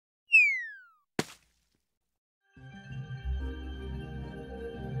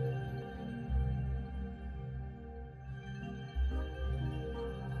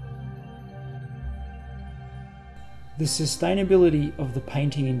The sustainability of the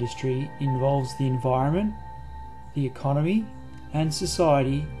painting industry involves the environment, the economy, and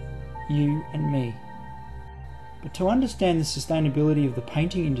society, you and me. But to understand the sustainability of the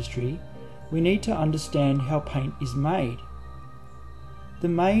painting industry, we need to understand how paint is made. The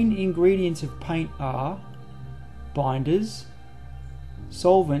main ingredients of paint are binders,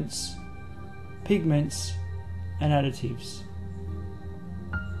 solvents, pigments, and additives.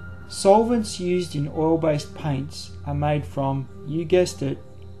 Solvents used in oil-based paints are made from, you guessed it,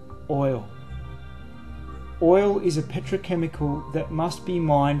 oil. Oil is a petrochemical that must be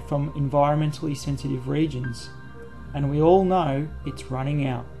mined from environmentally sensitive regions, and we all know it's running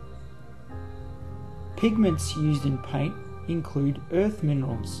out. Pigments used in paint include earth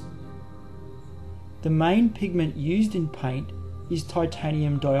minerals. The main pigment used in paint is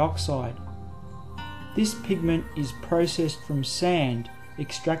titanium dioxide. This pigment is processed from sand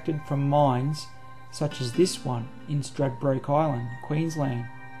extracted from mines such as this one in Stradbroke Island, Queensland,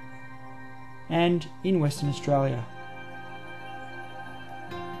 and in Western Australia.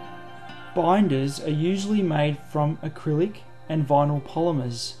 Binders are usually made from acrylic and vinyl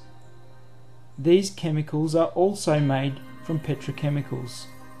polymers. These chemicals are also made from petrochemicals.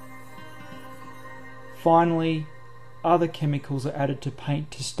 Finally, other chemicals are added to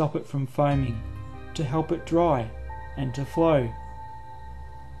paint to stop it from foaming, to help it dry and to flow.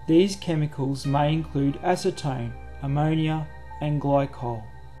 These chemicals may include acetone, ammonia, and glycol.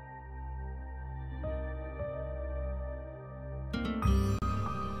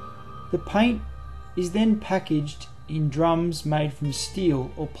 The paint is then packaged in drums made from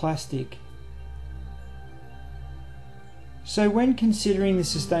steel or plastic. So when considering the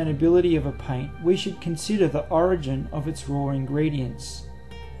sustainability of a paint, we should consider the origin of its raw ingredients.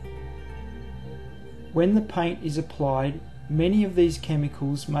 When the paint is applied, many of these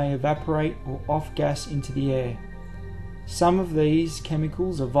chemicals may evaporate or off-gas into the air. Some of these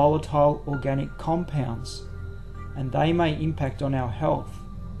chemicals are volatile organic compounds, and they may impact on our health.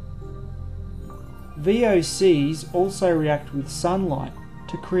 VOCs also react with sunlight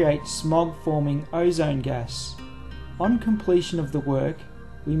to create smog-forming ozone gas. On completion of the work,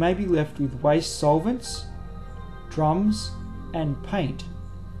 we may be left with waste solvents, drums, and paint,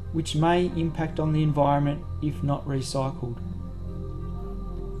 which may impact on the environment if not recycled.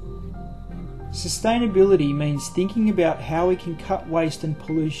 Sustainability means thinking about how we can cut waste and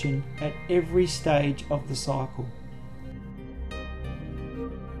pollution at every stage of the cycle.